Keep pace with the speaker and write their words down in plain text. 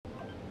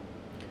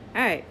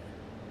All right.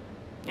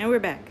 And we're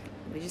back.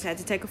 We just had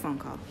to take a phone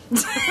call.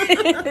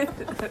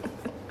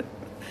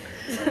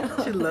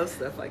 She loves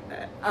stuff like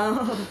that.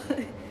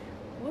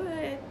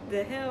 What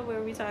the hell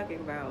were we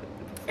talking about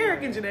before?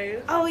 Eric and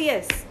Janaea. Oh,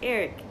 yes.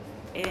 Eric.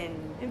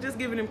 And just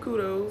giving him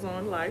kudos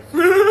on life.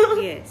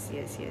 Yes.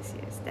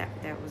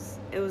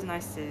 It was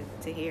nice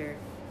to hear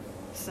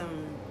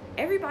some.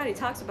 Everybody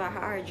talks about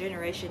how our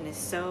generation is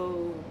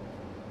so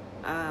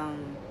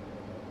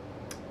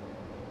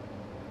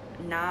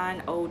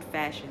non-old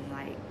fashioned.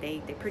 Like they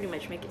pretty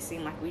much make it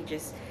seem like we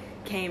just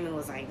came and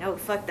was like, no,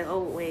 fuck the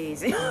old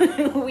ways.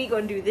 We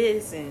gonna do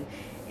this, and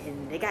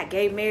they got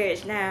gay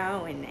marriage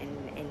now, and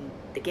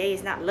the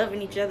gays not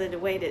loving each other the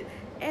way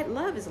that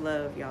love is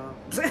love, y'all.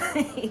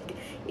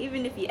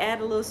 Even if you add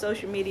a little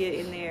social media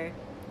in there,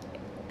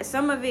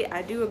 some of it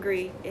I do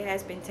agree it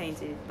has been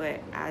tainted,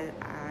 but I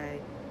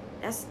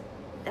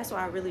that's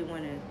why I really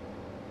want to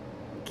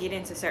get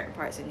into certain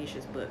parts of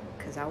Nisha's book,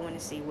 because I want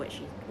to see what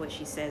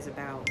she says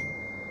about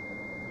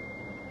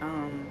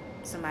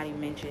somebody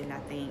mentioned, I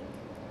think,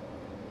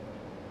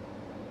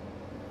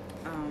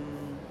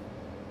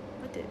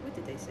 what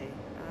did they say?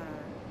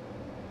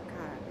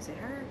 God, was it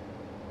her?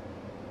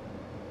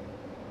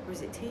 Or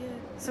was it Tia?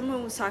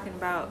 Someone was talking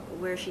about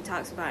where she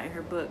talks about in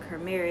her book her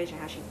marriage and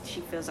how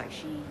she feels like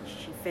she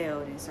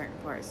failed in certain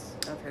parts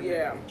of her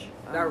marriage.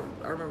 I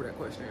remember that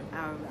question.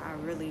 I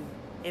really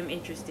am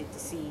interested to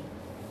see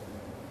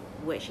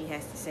what she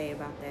has to say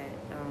about that.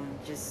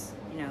 Just,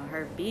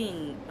 her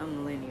being a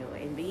millennial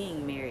and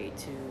being married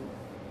to,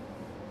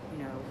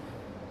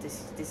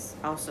 this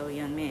also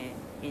young man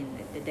in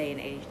the day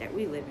and age that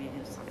we live in,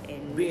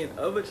 and being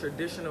of a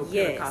traditional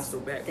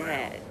Pentecostal background.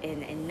 That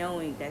and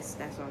knowing that's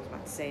what I was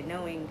about to say.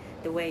 Knowing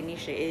the way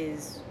Nisha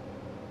is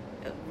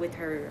with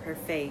her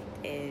faith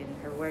and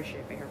her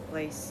worship and her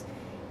place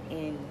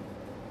in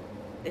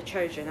the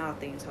church and all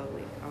things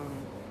holy.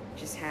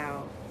 Just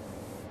how,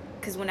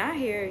 because when I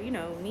hear,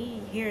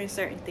 me hearing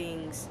certain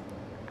things,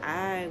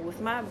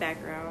 with my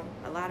background,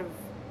 a lot of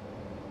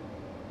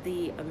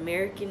the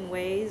American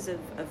ways of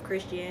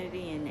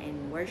Christianity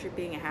and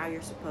worshiping and how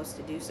you're supposed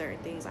to do certain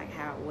things, like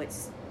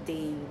what's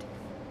deemed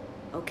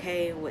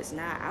okay and what's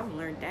not, I've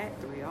learned that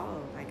through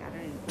y'all. Like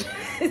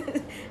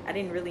I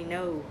didn't really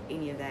know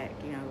any of that,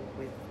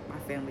 with my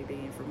family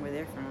being from where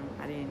they're from.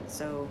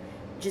 So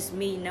just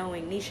me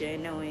knowing Nisha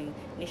and knowing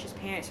Nisha's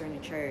parents are in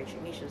the church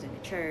and Nisha's in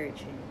the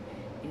church and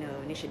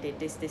Nisha did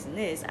this and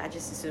this, I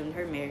just assumed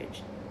her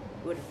marriage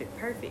would have been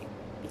perfect,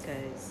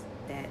 because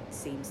that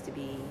seems to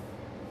be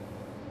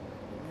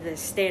the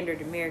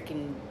standard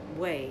American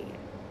way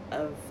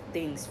of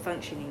things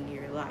functioning in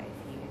your life.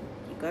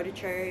 You go to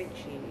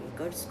church, you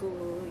go to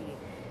school,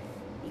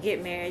 you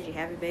get married, you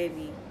have a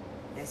baby.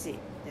 That's it.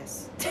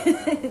 That's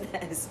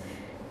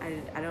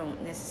I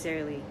don't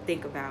necessarily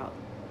think about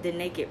the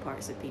naked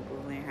parts of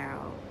people and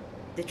how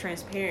the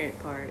transparent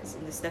parts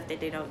and the stuff that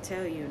they don't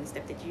tell you and the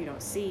stuff that you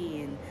don't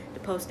see and the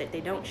posts that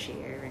they don't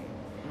share and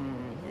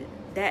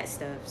that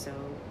stuff. So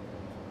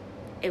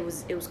it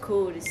was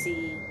cool to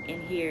see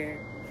and hear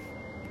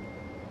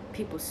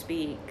people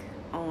speak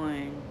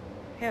on,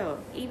 hell,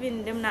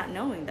 even them not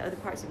knowing the other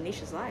parts of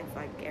Nisha's life.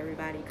 Like,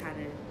 everybody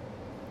kind of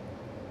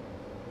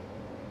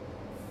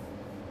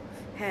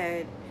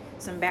had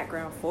some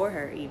background for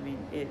her. Even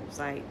it was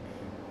like,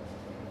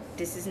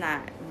 this is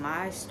not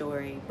my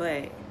story,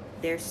 but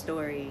their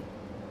story,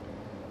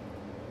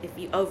 if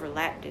you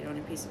overlapped it on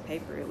a piece of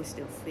paper, it would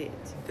still fit.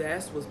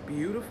 That's what's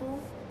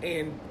beautiful.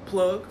 And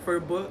plug for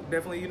the book,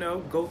 definitely,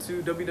 go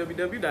to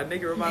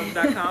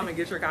www.NakedRevival.com and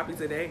get your copy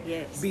today.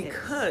 Yes.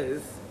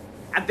 Because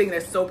I think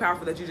that's so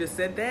powerful that you just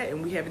said that,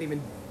 and we haven't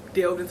even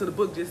delved into the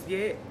book just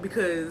yet,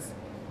 because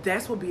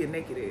that's what being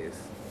naked is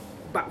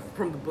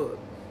from the book.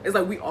 It's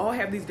like we all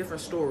have these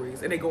different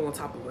stories and they go on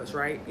top of us,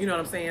 right? You know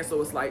what I'm saying?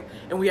 So it's like,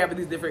 and we have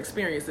these different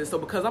experiences. So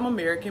because I'm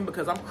American,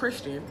 because I'm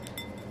Christian,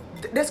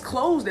 that's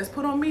clothes that's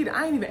put on me that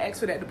I ain't even asked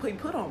for that to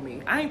put on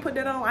me. I ain't put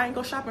that on. I ain't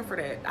go shopping for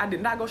that. I did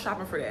not go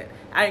shopping for that.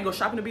 I ain't go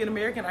shopping to be an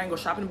American. I ain't go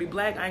shopping to be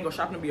black. I ain't go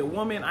shopping to be a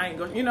woman. I ain't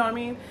go, you know what I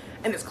mean?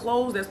 And it's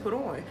clothes that's put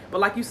on.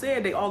 But like you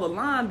said, they all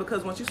align,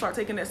 because once you start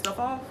taking that stuff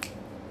off,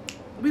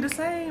 it'll be the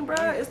same,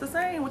 bruh. It's the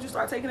same once you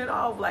start taking it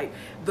off. Like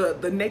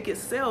the naked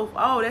self.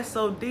 Oh, that's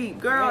so deep.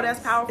 Girl,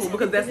 that's powerful,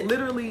 because that's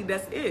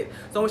it.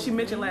 So when she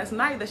mentioned last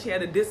night that she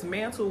had to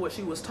dismantle what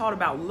she was taught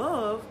about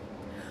love,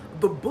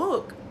 the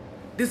book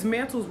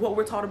dismantles what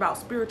we're taught about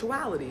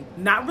spirituality,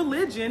 not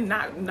religion,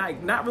 not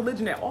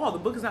religion at all. The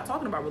book is not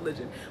talking about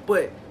religion,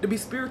 but to be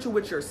spiritual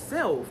with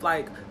yourself.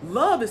 Like,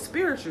 love is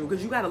spiritual,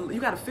 because you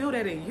gotta feel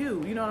that in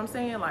you. You know what I'm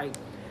saying? Like,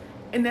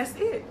 and that's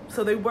it.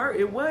 So they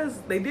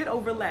did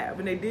overlap,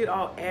 and they did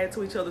all add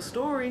to each other's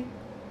story,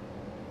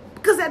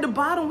 because at the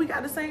bottom we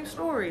got the same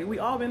story. We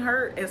all been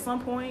hurt at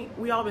some point.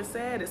 We all been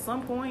sad at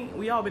some point.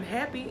 We all been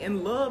happy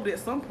and loved at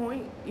some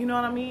point. You know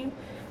what I mean?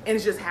 And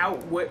it's just how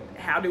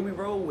did we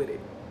roll with it?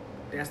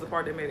 That's the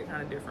part that made it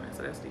kind of different.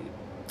 So that's deep.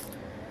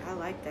 I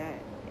like that.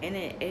 And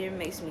it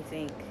makes me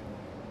think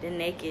the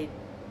naked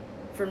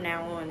from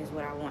now on is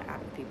what I want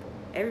out of people.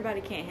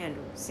 Everybody can't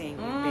handle seeing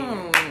you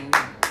bare.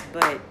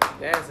 But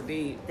That's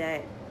deep.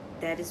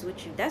 That's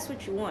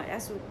what you want.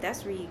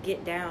 That's where you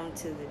get down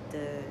to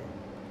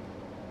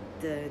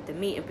the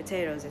meat and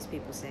potatoes, as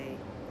people say.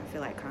 I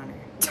feel like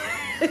Connor.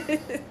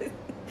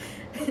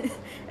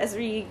 That's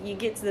where you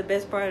get to the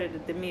best part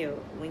of the meal,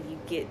 when you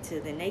get to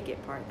the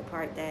naked part, the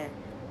part that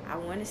I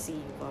want to see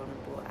you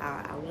vulnerable.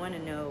 I want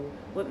to know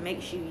what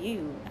makes you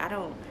you.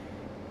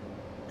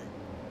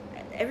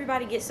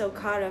 Everybody gets so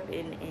caught up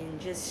in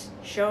just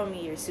showing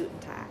me your suit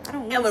and tie. I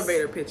don't want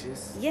elevator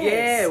pitches.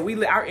 Yes.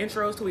 Yeah, our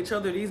intros to each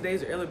other these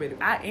days are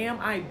elevated. I am,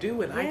 I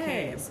do, and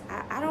yes. I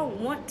can. I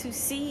don't want to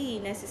see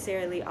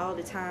necessarily all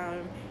the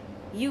time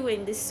you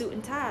in this suit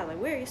and tie.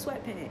 Like, where are your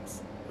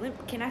sweatpants?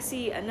 Can I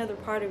see another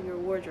part of your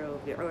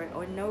wardrobe,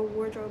 or no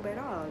wardrobe at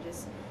all?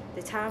 Just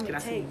the time it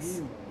takes. See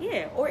you?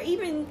 Yeah, or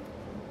even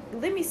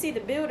let me see the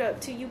build up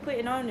to you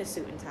putting on the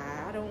suit and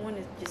tie. I don't want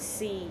to just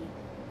see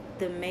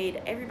the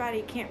made.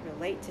 Everybody can't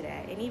relate to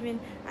that. And even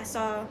I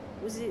saw,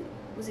 was it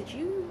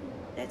you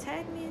that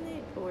tagged me in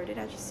it, or did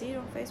I just see it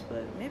on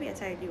Facebook? Maybe I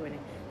tagged you in it.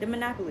 The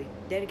Monopoly,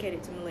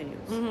 dedicated to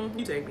millennials. Mm-hmm.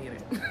 You tagged me in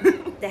it.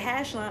 The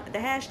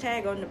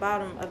hashtag on the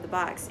bottom of the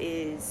box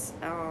is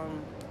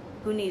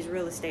who needs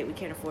real estate? We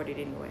can't afford it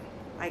anyway.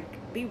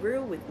 Like, be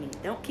real with me.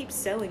 Don't keep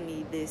selling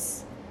me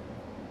this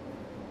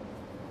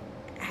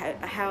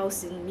a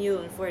house and mule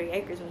and 40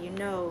 acres when you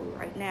know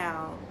right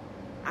now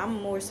I'm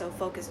more so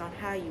focused on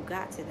how you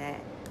got to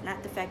that,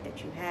 not the fact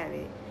that you have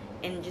it.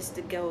 And just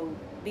to go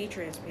be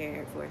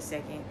transparent for a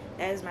second,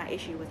 that is my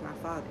issue with my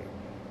father.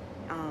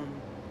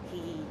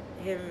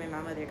 Him and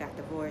my mother got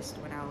divorced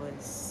when I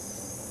was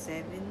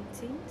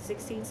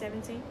 16,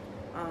 17.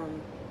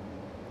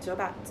 So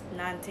about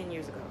 9-10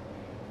 years ago.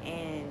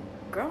 And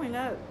growing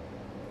up,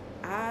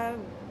 I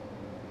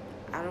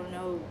don't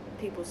know,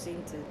 people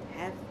seem to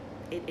have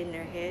it in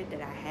their head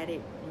that I had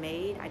it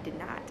made. I did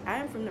not. I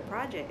am from the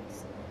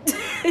projects.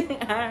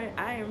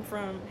 I am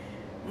from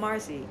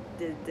Marcy,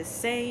 the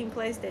same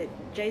place that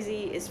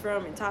Jay-Z is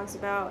from and talks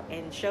about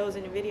and shows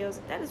in the videos.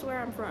 That is where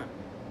I'm from.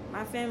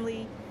 My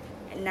family,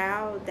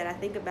 now that I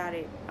think about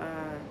it,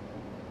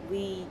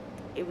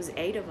 it was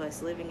 8 of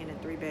us living in a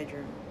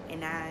 3-bedroom,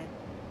 and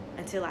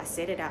until I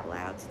said it out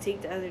loud to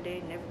Teak the other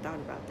day, never thought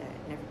about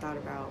that. Never thought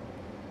about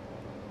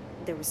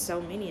there were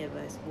so many of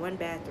us, 1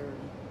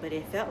 bathroom, but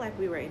it felt like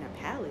we were in a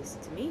palace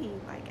to me,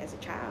 like as a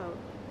child.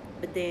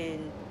 But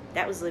then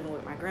that was living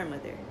with my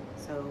grandmother.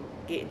 So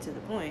getting to the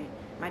point,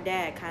 my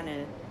dad kind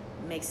of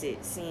makes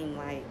it seem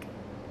like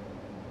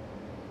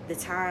the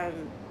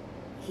time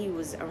he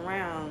was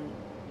around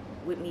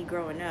with me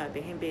growing up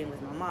and him being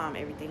with my mom,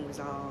 everything was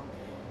all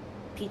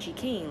peachy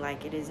keen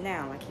like it is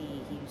now. Like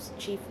he's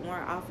chief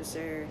warrant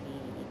officer,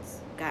 he's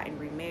gotten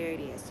remarried,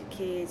 he has 2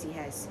 kids, he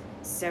has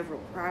several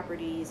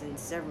properties in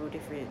several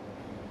different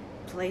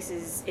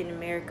places in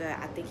America.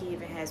 I think he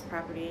even has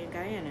property in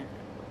Guyana.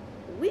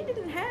 We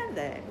didn't have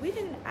that. We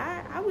didn't.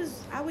 I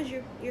was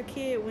your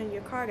kid when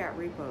your car got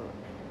repoed.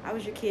 I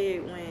was your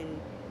kid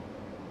when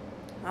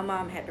my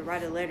mom had to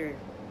write a letter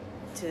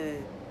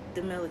to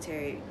the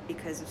military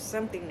because of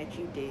something that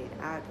you did.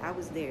 I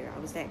was there. I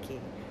was that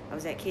kid. I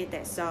was that kid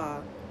that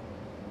saw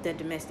the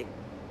domestic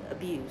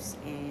abuse,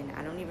 and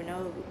I don't even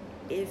know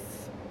if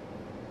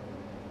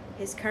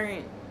his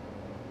current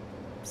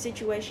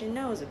situation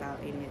knows about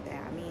any of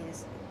that. I mean,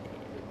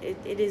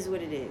 it is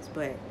what it is.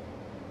 But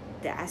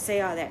I say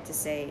all that to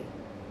say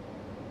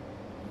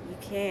you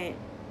can't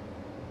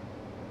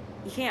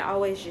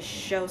always just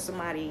show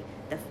somebody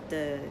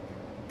the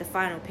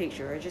final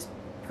picture, or just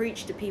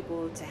preach to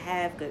people to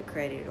have good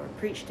credit, or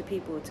preach to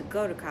people to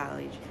go to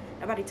college.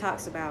 Nobody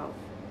talks about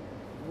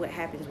what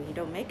happens when you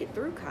don't make it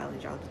through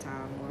college all the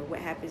time, or what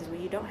happens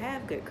when you don't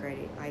have good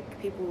credit.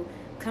 Like, people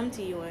come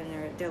to you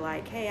and they're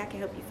like, hey, I can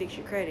help you fix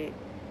your credit,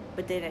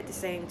 but then at the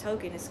same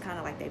token, it's kind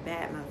of like they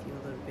badmouth you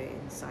a little bit,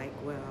 and it's like,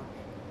 well,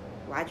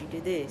 why'd you do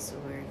this,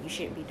 or you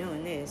shouldn't be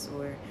doing this,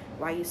 or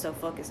why are you so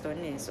focused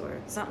on this, or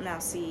something I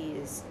see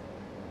is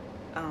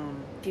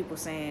people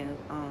saying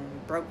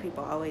broke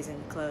people always in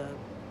the club,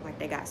 like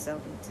they got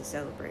something to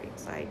celebrate.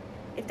 It's like,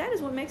 if that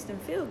is what makes them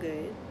feel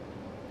good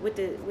with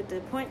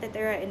the point that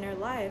they're at in their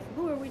life,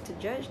 who are we to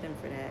judge them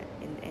for that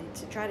and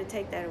to try to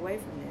take that away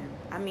from them?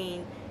 I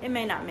mean, it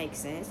may not make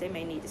sense. They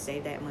may need to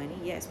save that money,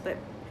 yes, but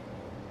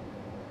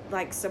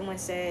like someone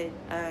said,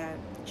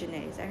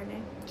 Janae, is that her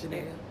name?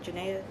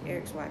 Janaea,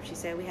 Eric's wife. She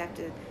said we have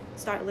to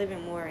start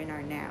living more in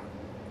our now.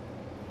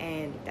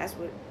 And that's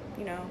what,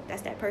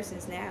 that's that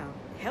person's now.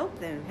 Help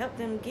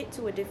them get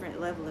to a different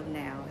level of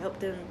now. Help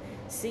them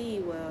see,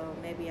 well,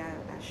 maybe I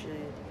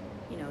should,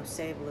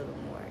 save a little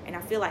more. And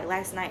I feel like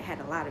last night had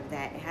a lot of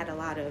that. It had a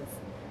lot of,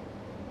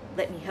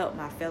 let me help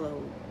my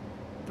fellow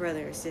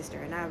brother or sister.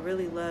 And I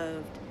really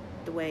loved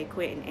the way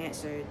Quentin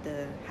answered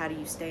the how do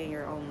you stay in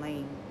your own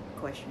lane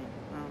question.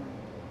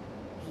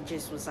 He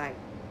just was like,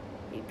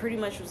 he pretty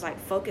much was like,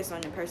 focus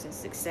on the person's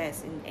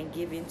success and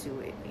give into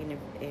it.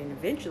 And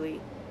eventually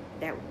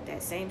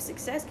that same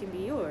success can be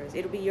yours.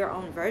 It'll be your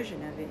own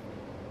version of it.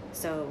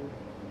 So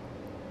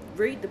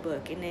read the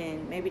book, and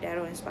then maybe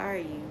that'll inspire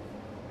you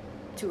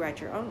to write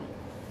your own.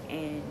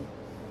 And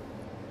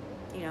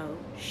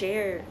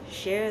share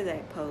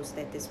that post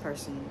that this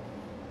person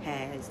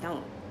has.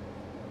 Don't,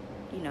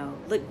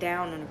 look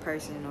down on a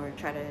person or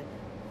try to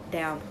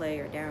downplay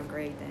or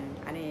downgrade them.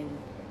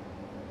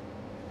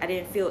 I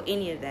didn't feel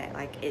any of that.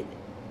 Like, it,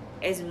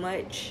 as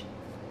much,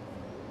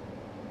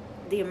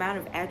 the amount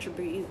of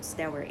attributes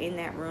that were in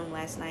that room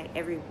last night,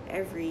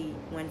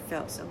 everyone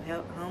felt so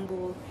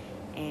humble,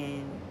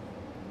 and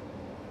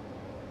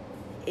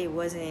it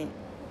wasn't,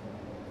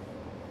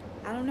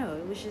 I don't know,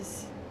 it was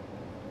just,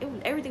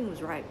 everything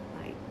was right.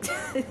 Like,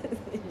 it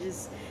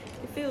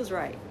feels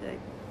right. Like,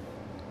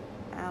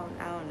 I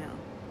don't know.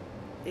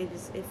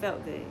 It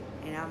felt good,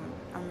 and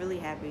I'm really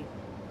happy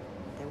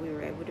that we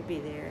were able to be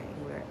there,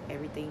 and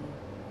everything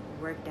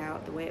worked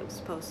out the way it was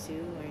supposed to,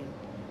 and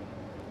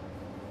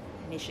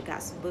Nisha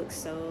got some books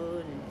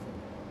sold, and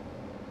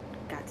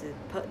got to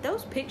put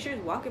those pictures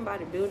walking by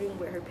the building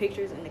with her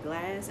pictures in the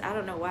glass. I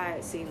don't know why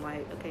it seemed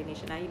like, okay,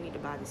 Nisha, now you need to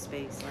buy this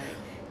space.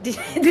 Like,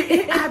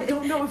 I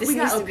don't know if we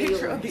got a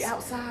picture of the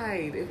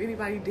outside. If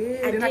anybody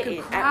did, I could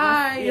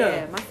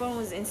cry. My phone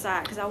was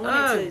inside because I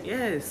wanted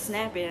to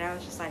snap it, and I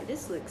was just like,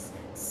 this looks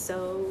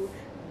so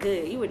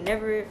good. You would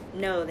never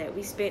know that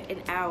we spent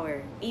an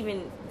hour.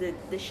 Even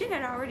the shit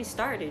had already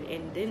started,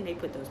 and then they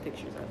put those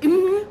pictures up.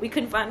 Mm-hmm. We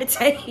couldn't find the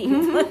tape.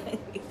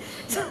 Mm-hmm.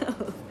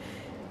 So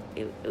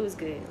it was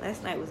good.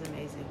 Last night was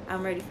amazing.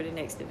 I'm ready for the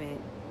next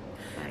event.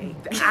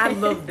 Like, I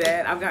love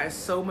that. I've gotten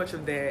so much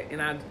of that, and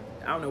I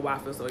don't know why I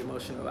feel so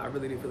emotional. I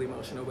really do feel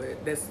emotional,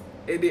 but that's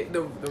it.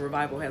 The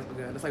revival has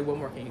begun. It's like, what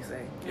more can you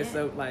say? Yeah. It's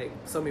so, like,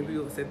 so many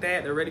people have said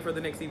that they're ready for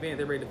the next event.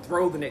 They're ready to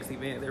throw the next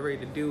event. They're ready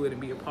to do it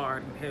and be a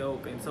part and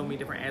help, and so many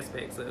different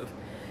aspects of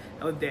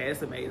that.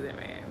 It's amazing,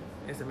 man.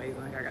 It's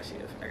amazing. Like, I got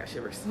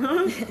shivers.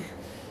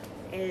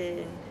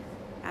 And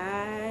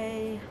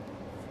I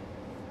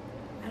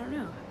don't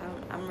know.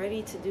 I'm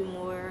ready to do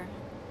more,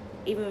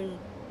 even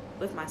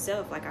with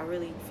myself. Like, I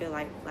really feel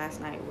like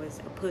last night was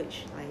a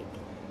push. Like,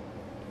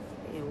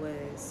 it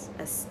was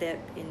a step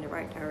in the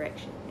right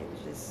direction. It was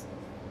just,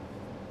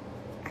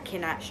 I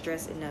cannot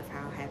stress enough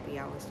how happy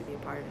I was to be a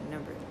part of the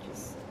number.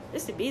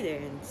 Just to be there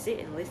and sit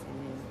and listen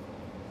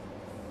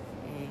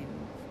and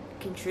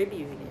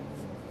contribute and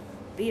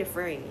be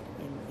afraid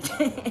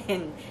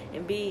and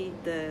and be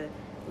the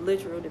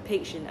literal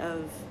depiction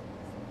of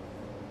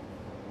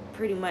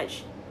pretty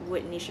much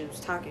what Nisha was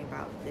talking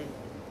about, the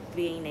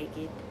being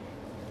naked,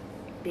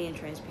 being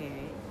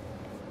transparent.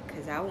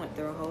 Because I went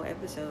through a whole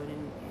episode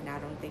and I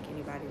don't think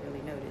anybody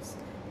really noticed.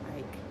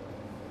 Like,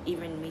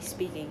 even me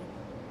speaking,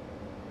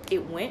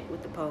 it went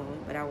with the poem,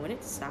 but I wanted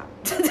to stop.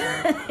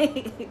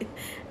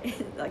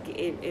 Like,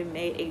 it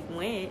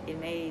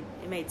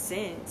made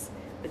sense.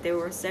 But there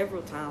were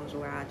several times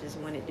where I just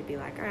wanted to be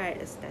like, all right,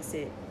 that's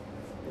it.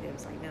 But it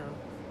was like, no,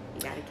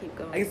 you gotta keep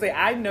going. Like I say,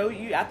 I know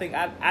you. I think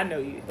I know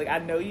you. Like, I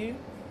know you.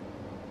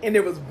 And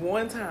there was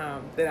one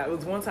time that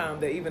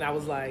even I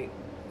was like,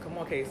 come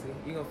on, Casey,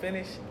 you gonna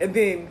finish? And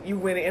then you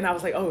went in, and I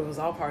was like, oh, it was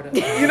all part of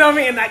it. You know what I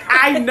mean? And, like,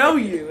 I know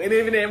you. And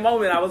even in that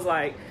moment, I was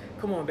like,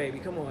 come on, baby,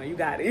 come on, you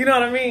got it. You know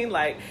what I mean?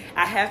 Like,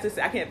 I have to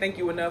say, I can't thank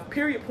you enough.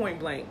 Period, point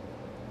blank.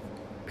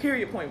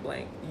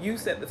 You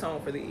set the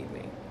tone for the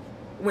evening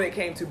when it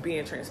came to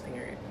being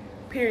transparent.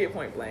 Period,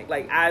 point blank.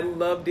 Like, I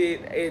loved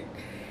it.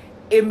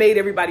 It made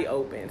everybody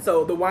open.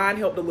 So the wine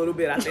helped a little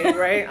bit, I think,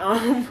 right?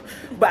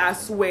 But I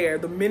swear,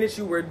 the minute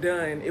you were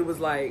done, it was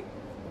like,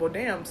 well,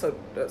 damn, so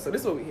this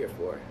is what we're here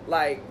for.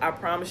 Like, I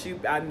promise you,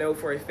 I know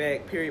for a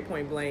fact, period,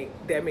 point blank,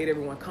 that made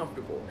everyone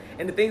comfortable.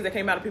 And the things that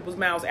came out of people's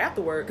mouths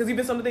afterward, because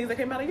even some of the things that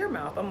came out of your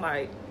mouth, I'm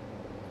like,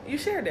 you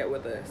shared that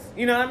with us.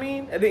 You know what I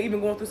mean? And then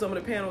even going through some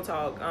of the panel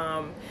talk,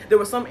 there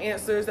were some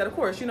answers that, of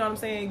course, you know what I'm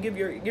saying, give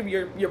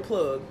your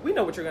plug. We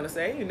know what you're going to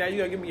say. Now you're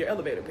going to give me your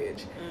elevator pitch.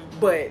 Mm-hmm.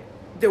 But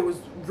there was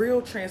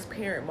real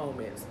transparent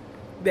moments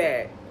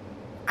that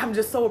I'm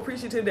just so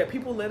appreciative that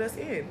people let us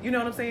in. You know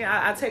what I'm saying?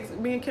 I text,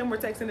 me and Kim were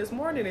texting this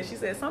morning, and she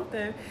said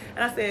something,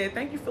 and I said,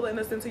 thank you for letting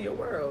us into your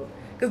world.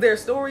 Because there are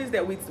stories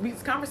that we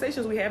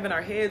conversations we have in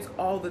our heads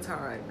all the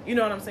time. You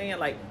know what I'm saying?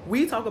 Like,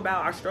 we talk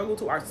about our struggle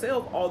to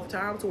ourselves all the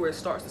time to where it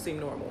starts to seem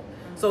normal.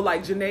 Mm-hmm. So,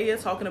 like,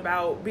 Janaea talking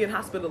about being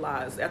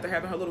hospitalized after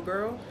having her little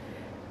girl,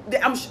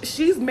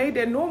 she's made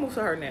that normal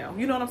for her now.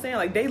 You know what I'm saying?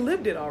 Like, they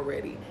lived it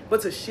already.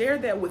 But to share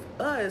that with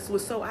us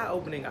was so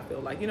eye-opening, I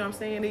feel like. You know what I'm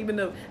saying? Even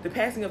the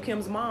passing of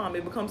Kim's mom,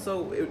 it becomes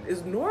so,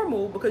 it's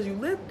normal because you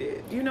lived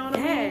it. You know what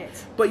I mean?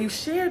 But you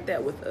shared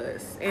that with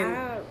us. And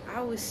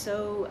I was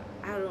so,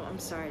 I'm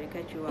sorry to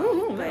cut you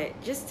off, but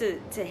just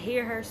to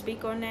hear her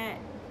speak on that,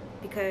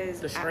 because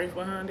the strength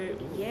behind it.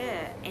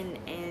 Yeah, and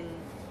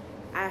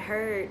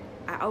I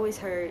always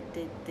heard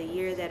the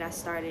year that I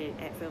started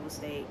at Fayetteville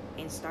State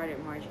and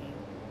started marching,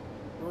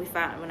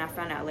 when I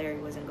found out Larry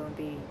wasn't going to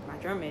be my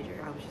drum major,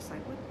 I was just like,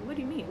 what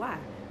do you mean? Why?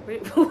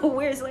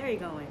 Where's Larry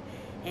going?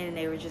 And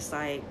they were just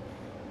like,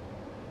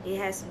 he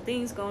has some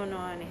things going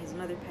on, and his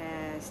mother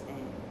passed, and,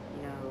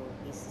 you know,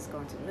 he's just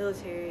going to the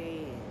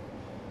military, and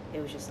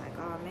it was just like,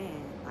 oh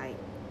man, like,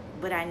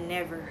 but I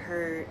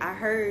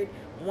heard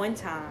one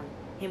time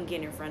him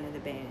getting in front of the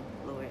band.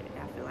 Lord,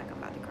 I feel like I'm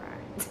about to cry.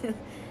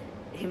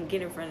 him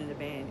get in front of the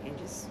band and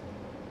just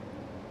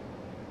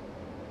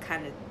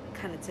kind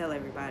of tell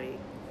everybody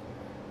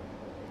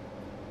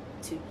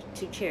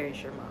to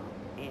cherish your mom.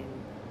 And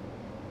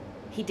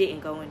he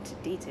didn't go into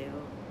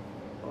detail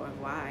or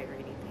why or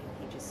anything.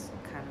 He just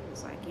kind of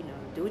was like,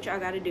 do what y'all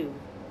got to do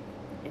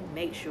and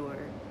make sure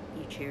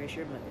you cherish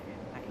your mother.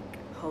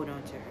 Like, hold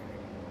on to her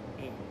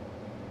and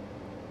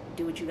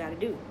do what you got to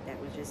do. That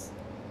was just,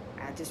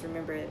 I just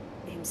remember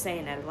him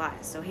saying that a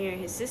lot. So hearing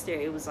his sister,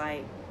 it was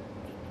like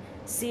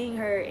seeing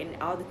her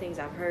and all the things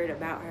I've heard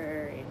about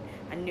her, and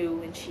I knew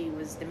when she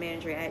was the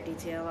manager at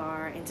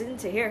DTLR, and then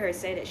to hear her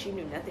say that she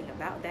knew nothing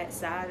about that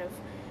side of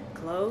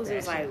clothes, it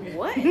was like,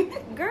 what?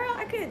 Girl,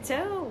 I couldn't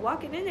tell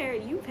walking in there.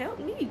 You helped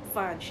me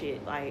find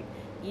shit, like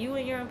you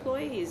and your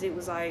employees. It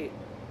was like,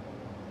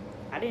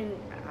 I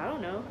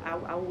don't know,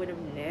 I would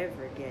have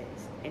never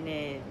guessed. And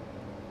then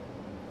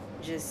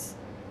just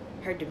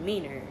her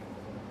demeanor,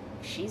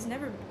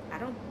 I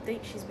don't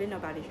think she's been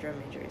nobody's drum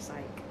major. It's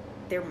like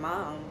their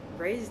mom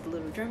raised the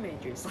little drum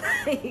majors.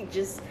 Like,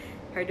 just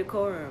her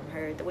decorum,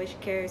 the way she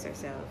carries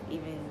herself,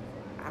 even,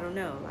 I don't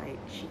know, like,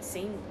 she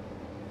seemed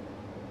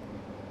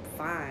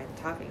fine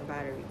talking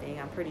about everything.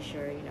 I'm pretty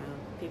sure,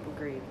 people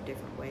grieve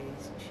different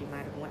ways. She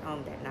might have went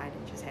home that night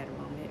and just had a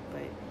moment,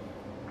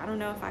 but I don't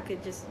know if I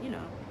could just,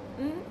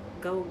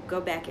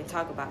 go back and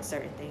talk about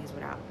certain things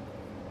without,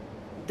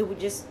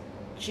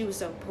 she was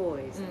so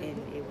poised,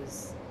 and it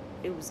was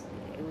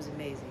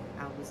amazing.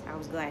 I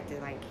was glad to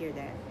like hear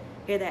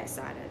that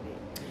side of it.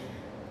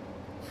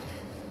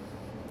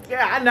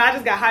 Yeah, I know. I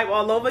just got hype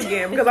all over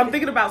again because I'm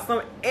thinking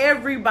about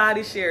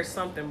everybody shares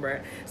something,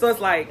 bruh. So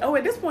it's like, oh,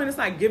 at this point, it's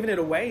not giving it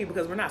away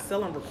because we're not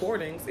selling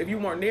recordings. If you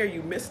weren't there,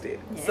 you missed it.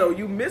 Yeah. So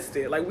you missed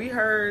it. Like, we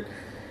heard,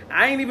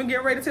 I ain't even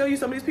getting ready to tell you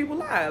some of these people's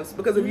lives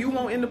because if you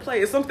won't in the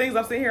play, it's some things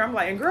I've seen here. I'm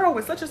like, and girl,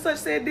 when such and such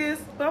said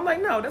this, but I'm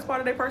like, no, that's part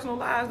of their personal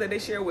lives that they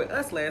shared with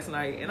us last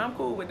night, and I'm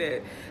cool with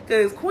that.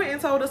 Because Quentin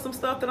told us some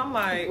stuff that I'm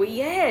like, well,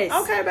 yes,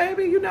 okay,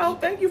 baby,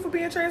 thank you for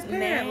being transparent.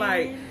 Man.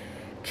 Like,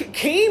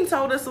 Keem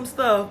told us some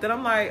stuff that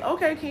I'm like,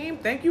 okay, Keem,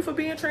 thank you for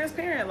being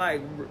transparent.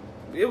 Like,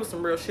 it was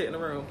some real shit in the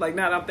room. Like,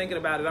 now that I'm thinking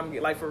about it, I'm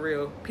like, for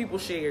real, people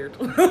shared.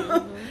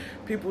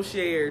 People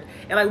shared.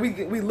 And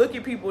like, we look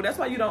at people, that's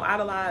why you don't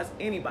idolize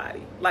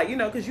anybody. Like,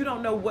 because you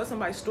don't know what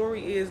somebody's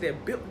story is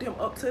that built them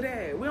up to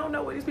that. We don't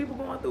know what these people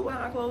going through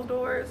behind closed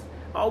doors.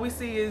 All we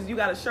see is you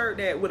got a shirt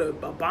that with a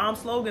bomb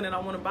slogan and I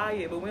want to buy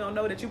it, but we don't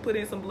know that you put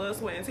in some blood,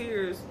 sweat, and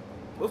tears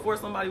before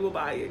somebody will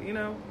buy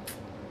it,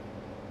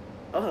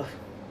 Ugh.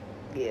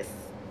 Yes.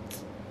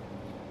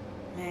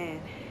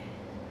 Man.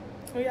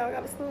 Well, y'all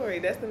got a story.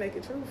 That's the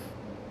naked truth.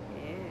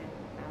 Yeah.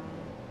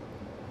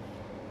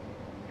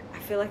 I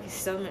feel like it's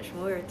so much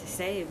more to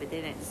say, but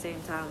then at the same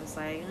time, it's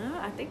like,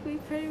 I think we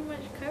pretty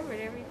much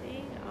covered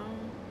everything.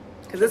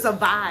 Because it's a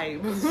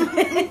vibe.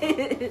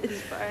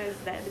 As far as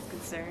that is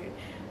concerned.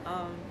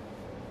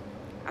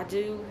 I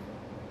do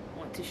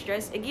want to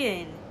stress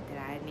again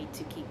that I need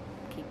to keep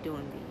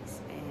doing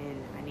these,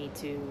 and I need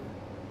to,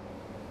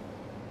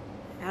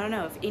 I don't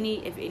know, if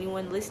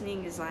anyone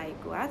listening is like,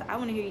 well, I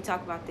want to hear you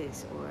talk about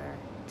this, or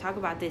talk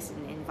about this,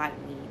 and invite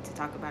me to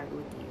talk about it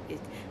with you.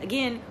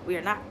 Again, we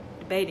are not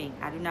debating.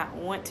 I do not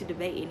want to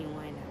debate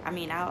anyone. I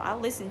mean, I'll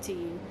listen to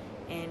you,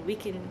 and we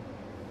can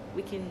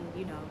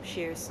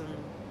share some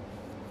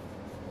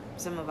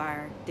of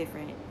our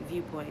different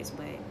viewpoints,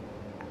 but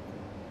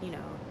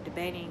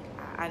debating,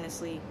 I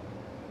honestly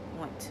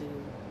want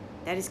to.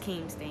 That is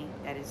Keem's thing.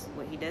 That is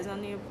what he does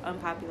on the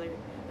Unpopular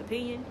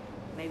Opinion.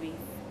 Maybe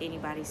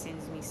anybody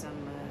sends me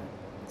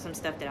some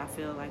stuff that I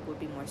feel like would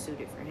be more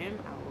suited for him,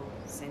 I will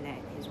send that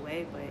his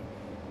way. But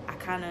I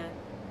kind of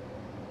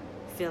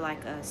feel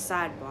like a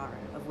sidebar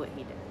of what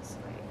he does.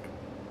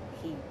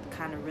 Like, he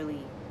kind of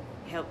really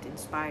helped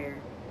inspire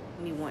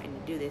me wanting to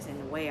do this in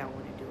the way I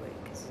want to do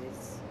it, because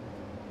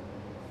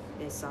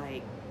it's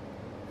like,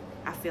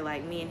 I feel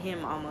like me and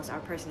him, almost our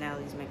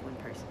personalities make one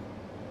person.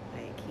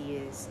 Like, he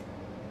is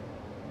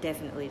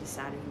definitely the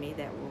side of me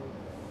that will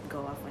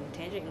go off on a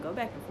tangent and go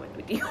back and forth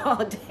with you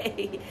all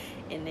day.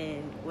 And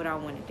then what I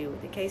want to do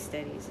with the case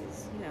studies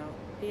is,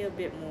 be a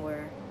bit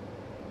more,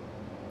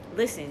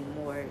 listen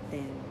more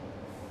than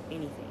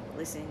anything.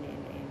 Listen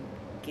and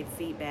give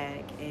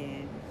feedback,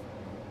 and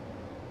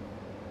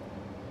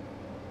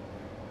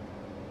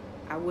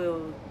I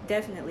will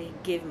definitely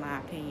give my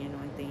opinion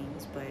on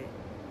things, but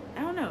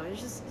I don't know,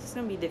 it's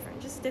going to be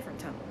different, just a different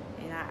tone.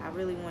 And I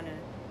really want to,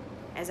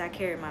 as I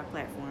carry my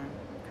platform,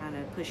 kind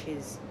of push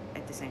his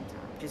at the same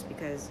time, just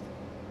because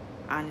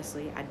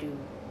honestly I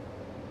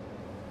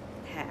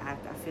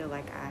feel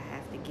like I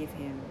have to give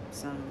him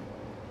some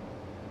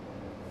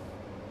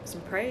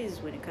praise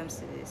when it comes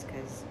to this,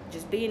 because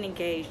just being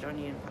engaged on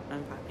the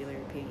Unpopular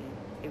Opinion,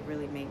 it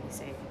really made me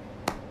say,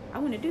 I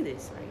want to do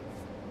this. Like,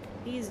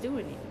 he is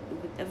doing it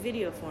with a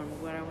video form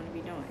of what I want to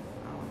be doing.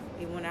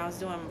 Even when I was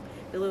doing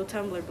the little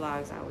Tumblr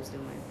blogs I was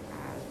doing,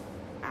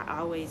 I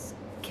always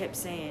kept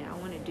saying, I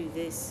want to do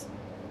this,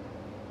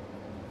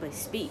 but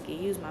speak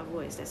and use my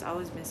voice. That's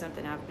always been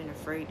something I've been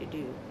afraid to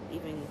do.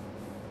 Even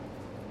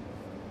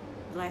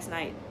last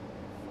night,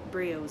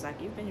 Bria was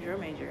like, you've been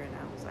drum major, and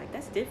I was like,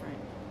 that's different.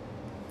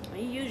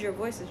 When you use your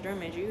voice as drum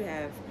major, you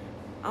have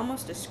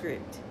almost a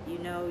script. You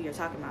know, you're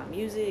talking about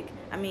music.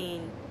 I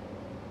mean,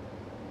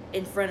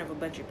 in front of a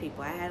bunch of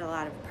people. I had a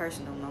lot of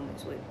personal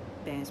moments with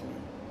bandsmen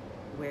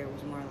where it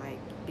was more like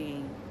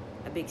being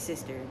a big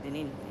sister than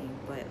anything.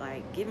 But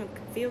like giving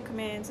field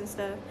commands and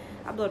stuff,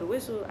 I blow the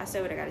whistle, I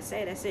say what I gotta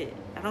say, that's it.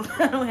 I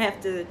don't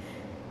have to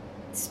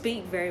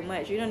speak very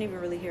much. You don't even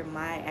really hear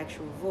my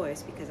actual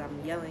voice because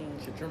I'm yelling.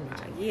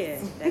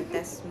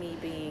 That's me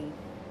being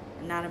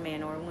not a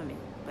man or a woman.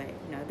 But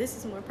you know, this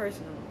is more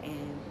personal,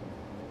 and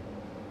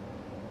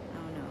I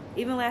don't know.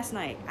 Even last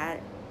night,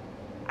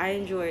 I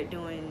enjoyed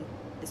doing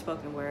the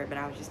spoken word, but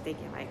I was just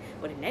thinking like,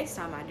 well, the next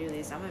time I do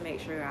this, I'm gonna make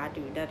sure I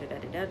do da da da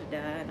da da da da,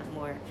 and I'm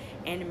more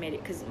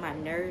animated because my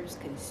nerves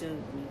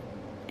consume me,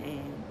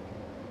 and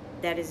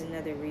that is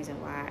another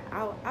reason why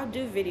I'll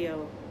do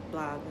video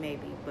blog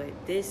maybe, but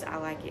this I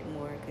like it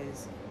more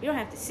because you don't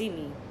have to see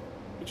me,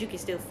 but you can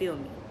still feel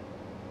me,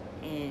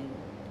 and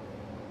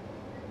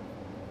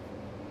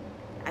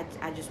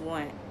I just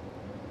want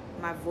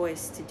my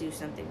voice to do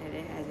something that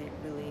it hasn't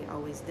really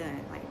always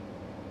done. Like,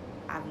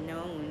 I've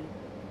known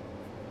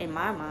in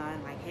my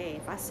mind, like, hey,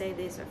 if I say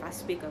this or if I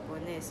speak up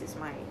on this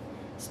might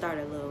start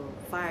a little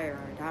fire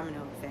or a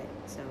domino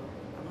effect. So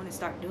I want to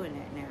start doing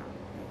that now.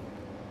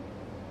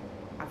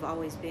 I've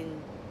always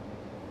been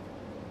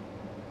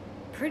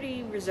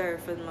pretty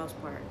reserved for the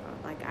most part.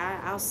 Like,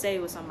 I'll say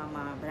what's on my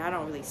mind, but I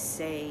don't really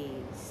say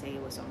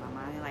what's on my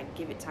mind. I like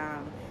give it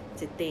time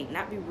to think,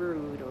 not be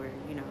rude or,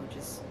 you know,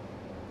 just,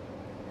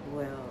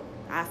 well,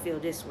 I feel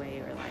this way,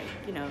 or like,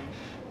 you know,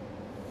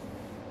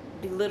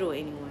 belittle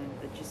anyone,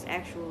 but just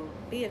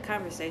be a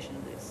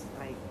conversationalist.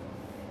 Like,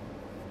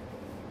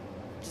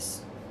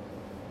 just,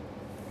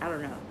 I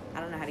don't know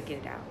how to get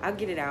it out. I'll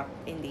get it out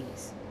in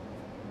these.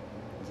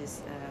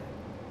 Just,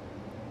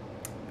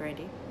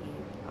 Brandy, you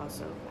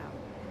also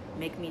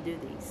make me do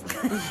these.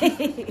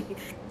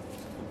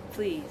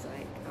 Please,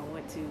 like, I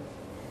want to,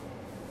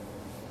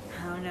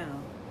 I don't know.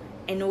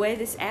 And the way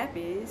this app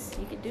is,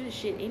 you can do the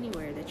shit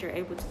anywhere that you're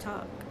able to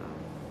talk.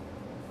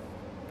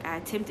 I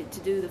attempted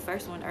to do the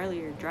first one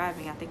earlier,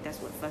 driving. I think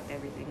that's what fucked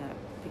everything up,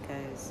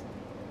 because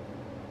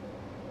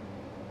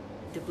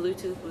the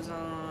Bluetooth was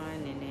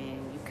on, and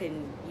then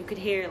you could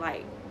hear,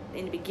 like,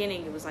 in the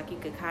beginning it was like you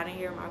could kind of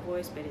hear my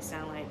voice, but it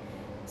sounded like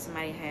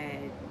somebody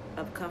had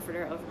a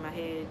comforter over my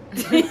head.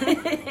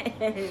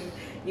 And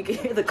you could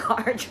hear the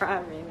car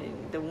driving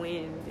and the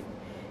wind. And,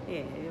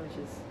 yeah, it was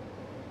just,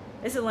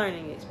 it's a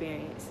learning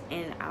experience,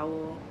 and I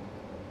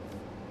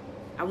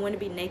want to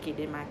be naked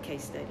in my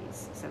case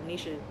studies. So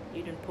Nisha,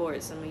 you done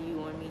poured some of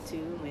you on me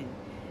too, and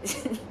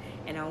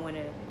and I want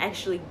to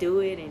actually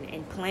do it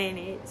and plan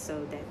it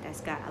so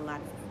that's got a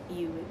lot of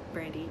you,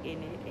 Brandy,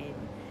 in it, and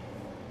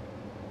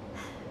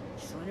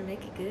just want to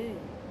make it good.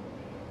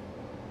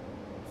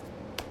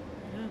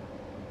 Yeah.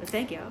 But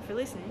thank y'all for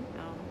listening.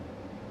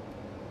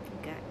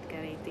 Got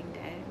anything to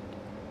add?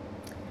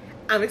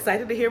 I'm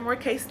excited to hear more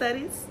case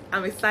studies.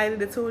 I'm excited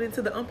to tune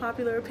into the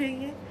unpopular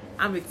opinion.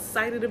 I'm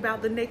excited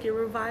about the Naked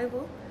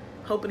Revival.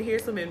 Hoping to hear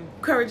some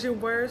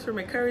encouraging words from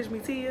Encourage Me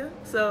Tia.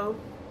 So,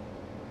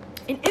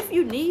 and if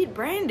you need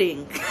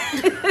branding,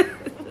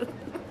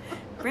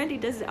 Brandy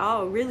does it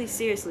all really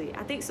seriously.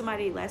 I think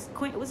somebody was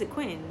it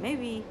Quentin?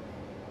 Maybe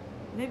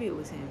it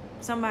was him.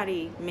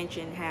 Somebody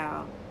mentioned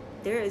how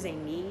there is a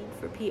need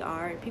for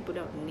PR and people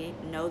don't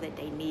know that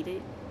they need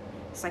it.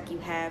 It's like you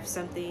have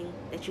something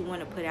that you want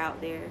to put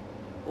out there,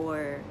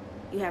 or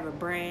you have a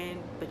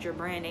brand, but your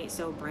brand ain't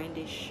so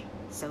brandish.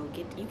 So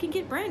you can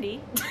get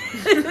Brandy.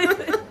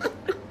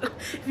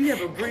 If you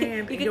have a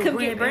brand, you can come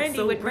get Brandy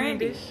so with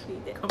Brandy.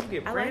 Come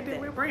get Brandy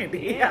with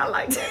Brandy. Yeah, I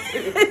like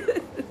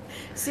that.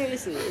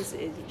 Seriously,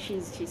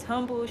 she's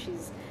humble.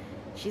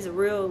 She's a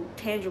real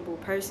tangible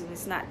person.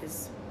 It's not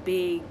this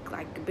big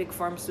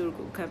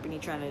pharmaceutical company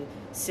trying to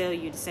sell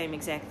you the same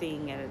exact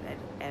thing at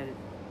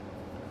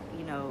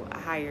a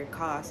higher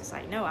cost. It's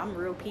like, no, I'm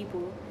real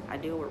people. I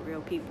deal with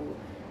real people.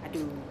 I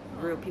do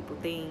real people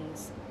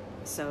things.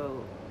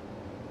 So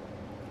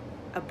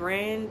a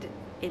brand,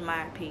 in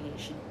my opinion,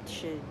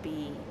 should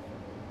be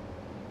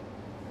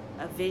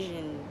a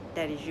vision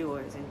that is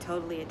yours and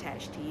totally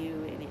attached to you,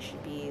 and it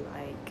should be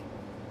like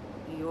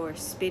your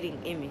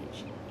spitting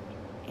image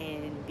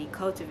and be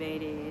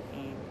cultivated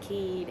and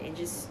keyed. And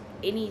just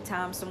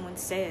anytime someone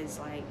says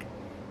like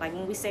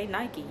when we say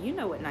Nike, you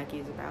know what Nike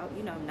is about.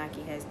 You know,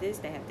 Nike has this,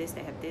 they have this,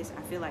 they have this.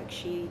 I feel like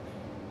she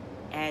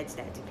adds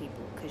that to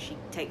people because she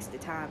takes the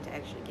time to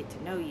actually get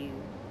to know you.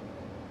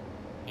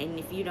 And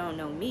if you don't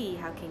know me,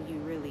 how can you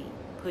really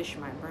push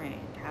my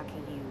brand? How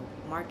can you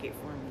market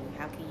for me?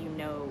 How can you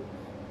know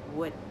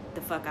what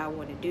the fuck I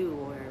want to do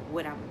or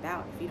what I'm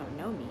about if you don't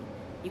know me?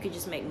 You can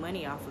just make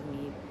money off of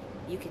me.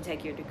 You can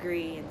take your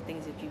degree and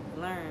things that you've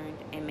learned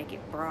and make it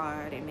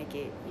broad and make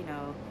it,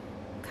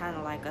 kind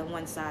of like a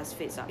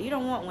one-size-fits-all. You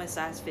don't want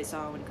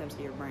one-size-fits-all when it comes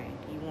to your brand.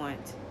 You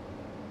want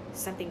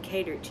something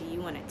catered to you.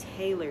 You want a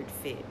tailored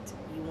fit.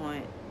 You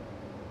want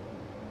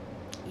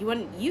You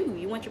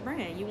want your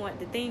brand. You want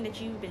the thing that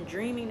you've been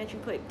dreaming, that you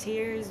put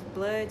tears,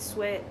 blood,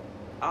 sweat,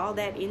 all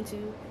that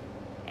into.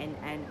 And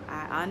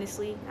I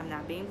honestly, I'm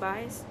not being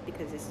biased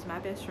because this is my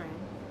best friend,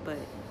 but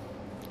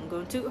I'm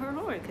going to toot her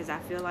horn because I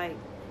feel like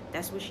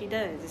that's what she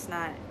does. It's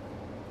not,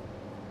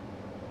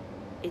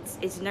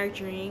 it's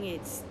nurturing.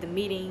 It's the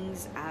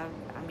meetings. I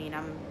mean,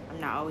 I'm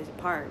not always a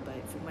part, but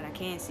from what I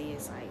can see,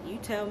 it's like, you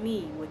tell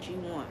me what you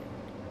want,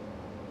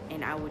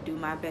 and I will do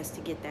my best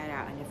to get that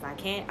out. And if I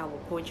can't, I will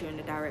point you in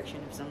the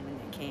direction of someone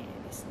that can.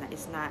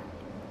 It's not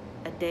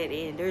a dead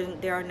end.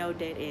 There are no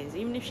dead ends.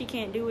 Even if she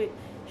can't do it,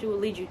 she will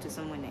lead you to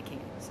someone that can.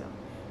 So,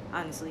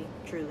 honestly,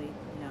 truly,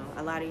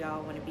 a lot of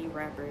y'all want to be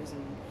rappers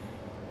and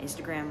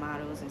Instagram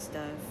models and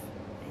stuff.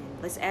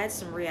 And let's add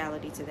some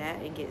reality to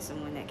that and get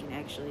someone that can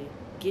actually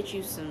get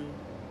you some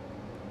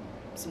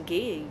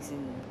gigs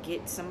and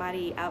get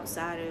somebody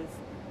outside of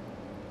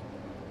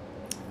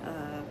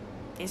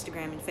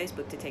Instagram and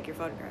Facebook to take your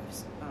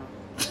photographs.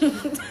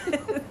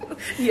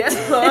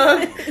 Yes,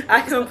 love.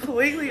 I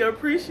completely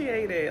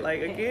appreciate it.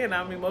 Like, again,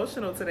 I'm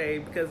emotional today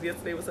because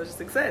yesterday was such a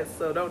success.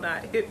 So don't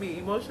not hit me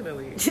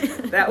emotionally.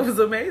 That was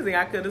amazing.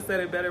 I could have said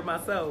it better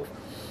myself.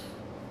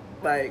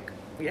 Like,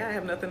 yeah, I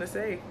have nothing to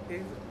say.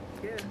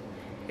 Yeah.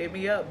 Hit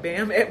me up,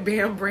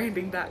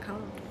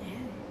 bam@bambranding.com.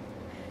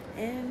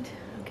 Yeah. And,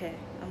 okay,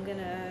 I'm going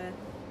to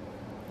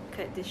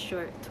cut this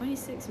short,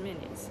 26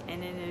 minutes.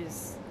 And then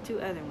there's 2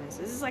 other ones.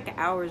 This is like an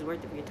hour's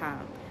worth of your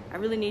time. I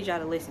really need y'all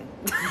to listen.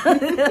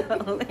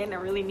 And I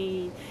really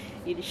need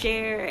you to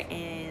share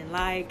and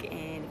like.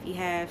 And if you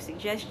have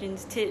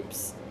suggestions,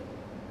 tips,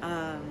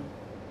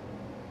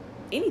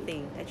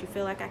 anything that you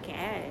feel like I can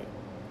add,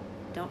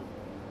 don't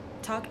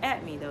talk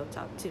at me, though.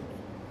 Talk to me.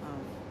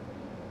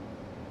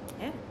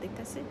 Yeah, I think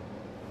that's it.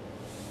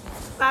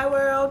 Bye,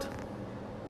 world.